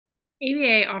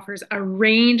ABA offers a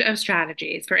range of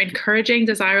strategies for encouraging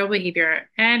desirable behavior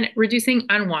and reducing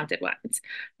unwanted ones.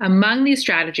 Among these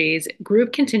strategies,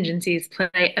 group contingencies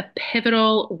play a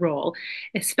pivotal role,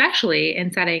 especially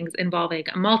in settings involving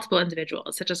multiple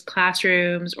individuals, such as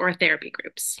classrooms or therapy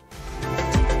groups.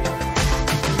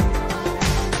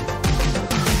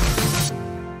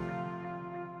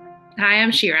 Hi,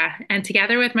 I'm Shira, and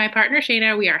together with my partner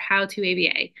Shayna, we are How to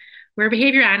ABA. We're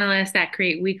behavior analysts that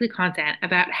create weekly content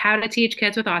about how to teach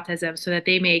kids with autism so that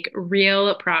they make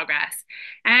real progress.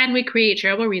 And we create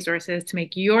shareable resources to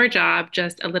make your job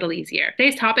just a little easier.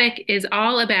 Today's topic is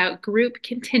all about group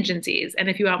contingencies. And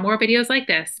if you want more videos like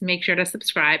this, make sure to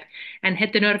subscribe and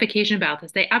hit the notification bell to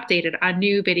stay updated on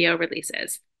new video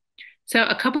releases. So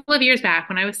a couple of years back,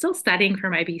 when I was still studying for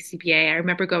my BCBA, I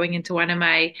remember going into one of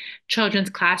my children's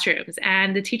classrooms,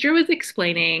 and the teacher was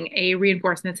explaining a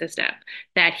reinforcement system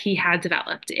that he had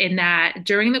developed in that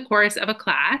during the course of a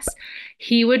class,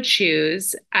 he would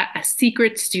choose a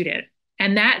secret student.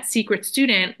 And that secret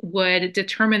student would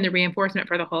determine the reinforcement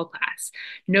for the whole class.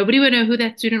 Nobody would know who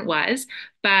that student was,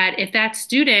 but if that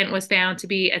student was found to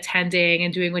be attending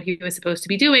and doing what he was supposed to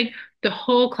be doing, the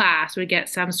whole class would get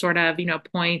some sort of,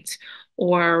 point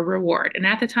or reward. And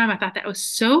at the time, I thought that was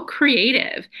so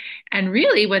creative. And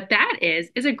really, what that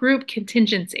is a group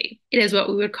contingency. It is what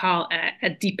we would call a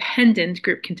dependent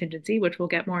group contingency, which we'll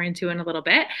get more into in a little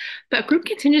bit. But group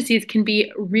contingencies can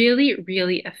be really,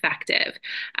 really effective.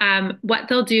 What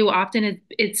they'll do often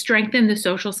is strengthen the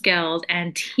social skills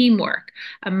and teamwork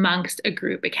amongst a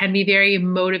group. It can be very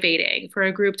motivating for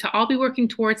a group to all be working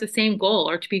towards the same goal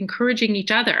or to be encouraging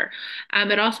each other.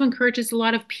 It also encourages a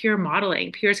lot of peer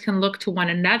modeling. Peers can look to one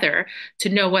another to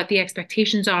know what the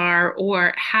expectations are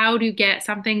or how to get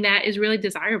something that is really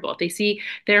desirable. If they see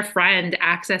their friend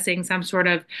accessing some sort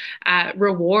of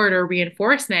reward or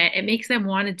reinforcement, it makes them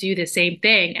want to do the same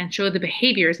thing and show the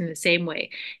behaviors in the same way.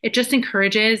 It just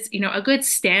encourages, a good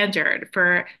standard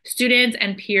for students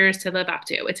and peers to live up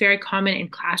to. It's very common in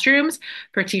classrooms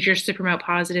for teachers to promote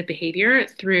positive behavior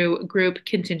through group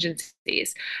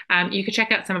contingencies. You can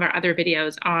check out some of our other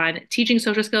videos on teaching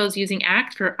social skills using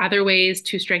ACT for other ways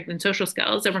to strengthen social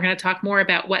skills. And we're going to talk more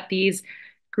about what these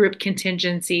group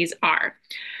contingencies are.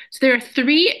 So there are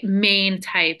three main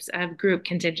types of group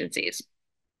contingencies.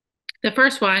 The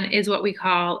first one is what we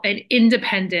call an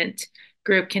independent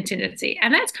group contingency.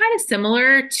 And that's kind of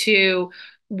similar to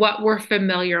what we're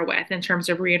familiar with in terms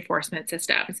of reinforcement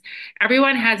systems.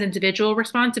 Everyone has individual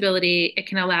responsibility. It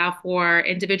can allow for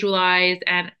individualized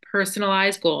and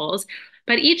personalized goals,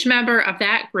 but each member of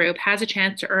that group has a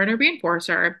chance to earn a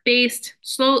reinforcer based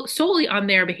solely on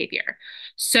their behavior.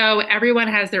 So everyone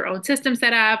has their own system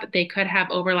set up. They could have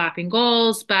overlapping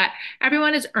goals, but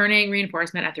everyone is earning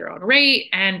reinforcement at their own rate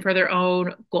and for their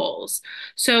own goals.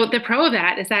 So the pro of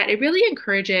that is that it really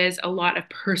encourages a lot of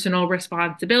personal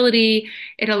responsibility.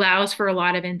 It allows for a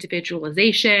lot of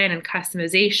individualization and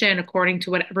customization according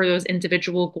to whatever those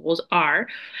individual goals are.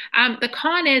 The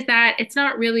con is that it's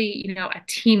not really, a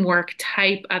teamwork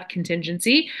type of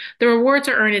contingency. The rewards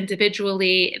are earned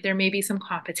individually. There may be some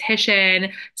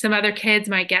competition. Some other kids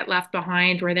might get left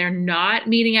behind where they're not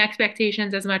meeting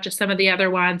expectations as much as some of the other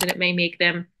ones, and it may make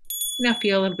them,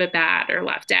 feel a little bit bad or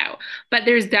left out. But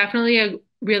there's definitely a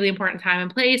really important time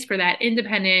and place for that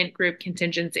independent group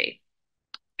contingency.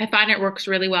 I find it works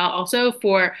really well also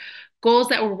for goals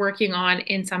that we're working on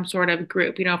in some sort of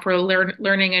group. If we're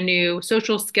learning a new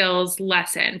social skills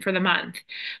lesson for the month,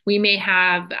 we may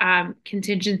have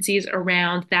contingencies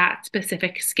around that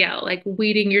specific skill, like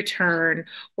waiting your turn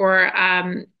or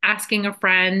asking a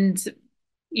friend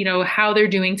how they're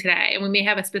doing today. And we may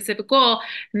have a specific goal,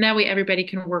 and that way everybody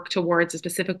can work towards a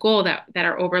specific goal that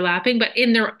are overlapping, but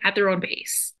at their own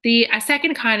pace. The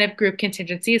second kind of group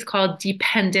contingency is called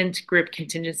dependent group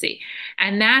contingency.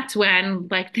 And that's when,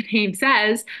 like the name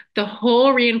says, the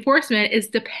whole reinforcement is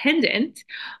dependent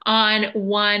on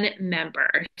one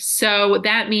member. So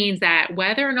that means that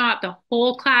whether or not the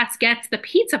whole class gets the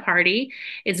pizza party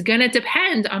is going to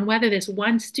depend on whether this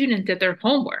one student did their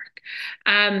homework.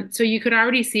 So you could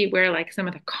already see where like some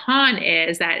of the con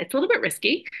is that it's a little bit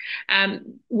risky.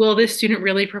 Will this student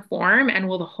really perform, and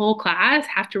will the whole class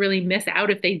have to really miss out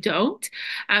if they don't?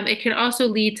 It can also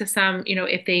lead to some,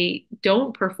 if they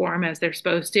don't perform as they're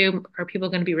supposed to, are people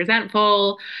going to be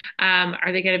resentful?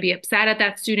 Are they going to be upset at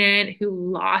that student who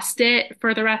lost it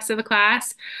for the rest of the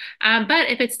class? But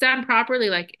if it's done properly,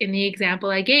 like in the example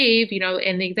I gave,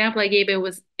 it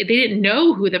was they didn't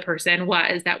know who the person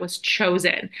was that was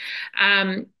chosen.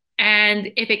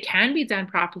 And if it can be done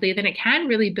properly, then it can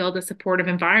really build a supportive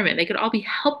environment. They could all be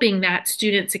helping that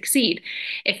student succeed.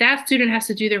 If that student has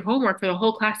to do their homework for the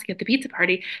whole class to get the pizza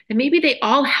party, then maybe they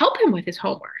all help him with his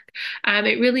homework.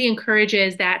 It really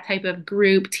encourages that type of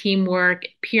group teamwork,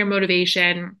 peer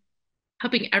motivation.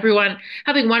 Helping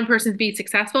one person be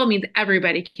successful means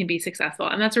everybody can be successful.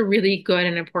 And that's a really good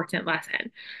and important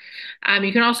lesson.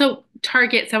 You can also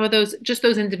target some of those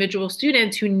individual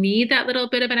students who need that little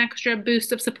bit of an extra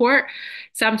boost of support.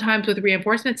 Sometimes with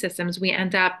reinforcement systems, we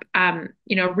end up,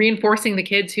 reinforcing the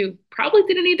kids who probably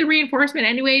didn't need the reinforcement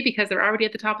anyway because they're already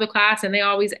at the top of the class and they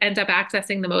always end up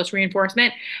accessing the most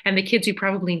reinforcement. And the kids who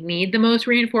probably need the most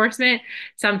reinforcement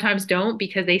sometimes don't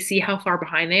because they see how far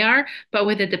behind they are. But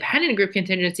with a dependent group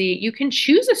contingency, you can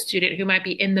choose a student who might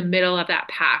be in the middle of that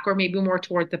pack or maybe more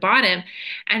towards the bottom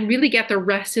and really get the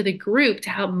rest of the group to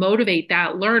help motivate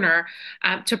that learner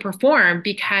to perform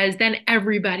because then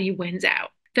everybody wins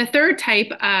out. The third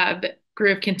type of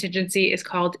group contingency is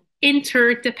called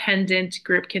interdependent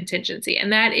group contingency,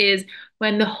 and that is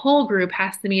when the whole group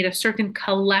has to meet a certain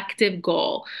collective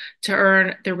goal to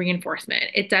earn the reinforcement.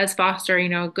 It does foster,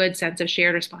 a good sense of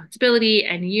shared responsibility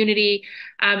and unity.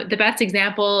 The best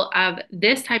example of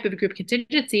this type of group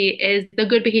contingency is the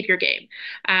good behavior game.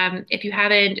 If you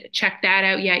haven't checked that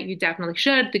out yet, you definitely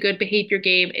should. The good behavior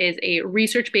game is a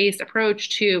research-based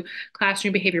approach to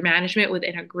classroom behavior management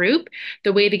within a group.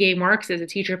 The way the game works is a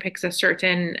teacher picks a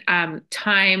certain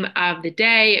time of the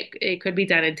day. It could be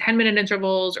done in 10-minute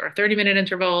intervals or 30-minute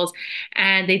intervals,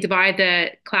 and they divide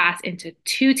the class into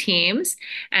two teams.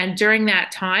 And during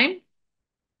that time,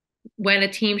 when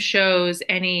a team shows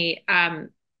any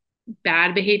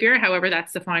bad behavior, however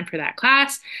that's defined for that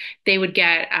class, they would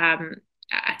get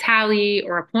a tally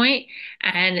or a point,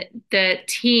 and the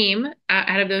team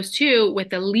out of those two with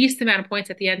the least amount of points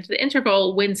at the end of the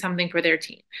interval wins something for their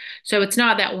team. So it's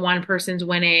not that one person's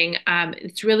winning.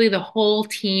 It's really the whole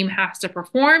team has to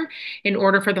perform in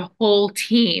order for the whole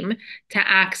team to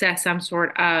access some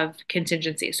sort of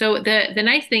contingency. So the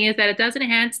nice thing is that it does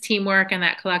enhance teamwork and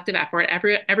that collective effort.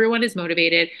 Everyone is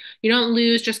motivated. You don't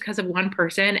lose just because of one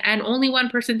person, and only one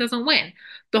person doesn't win.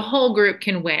 The whole group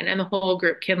can win and the whole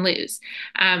group can lose.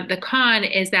 The con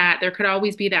is that there could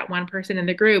always be that one person in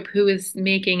the group who is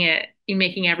making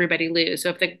everybody lose. So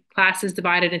if the class is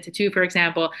divided into two, for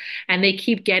example, and they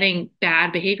keep getting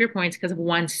bad behavior points because of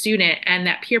one student, and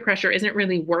that peer pressure isn't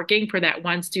really working for that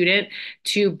one student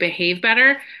to behave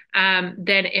better,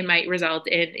 then it might result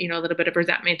in, a little bit of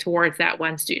resentment towards that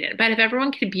one student. But if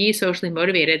everyone can be socially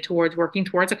motivated towards working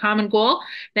towards a common goal,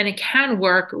 then it can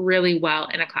work really well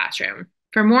in a classroom.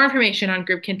 For more information on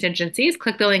group contingencies,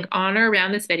 click the link on or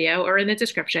around this video or in the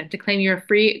description to claim your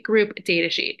free group data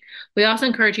sheet. We also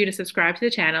encourage you to subscribe to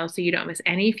the channel so you don't miss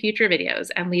any future videos,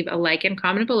 and leave a like and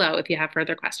comment below if you have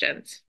further questions.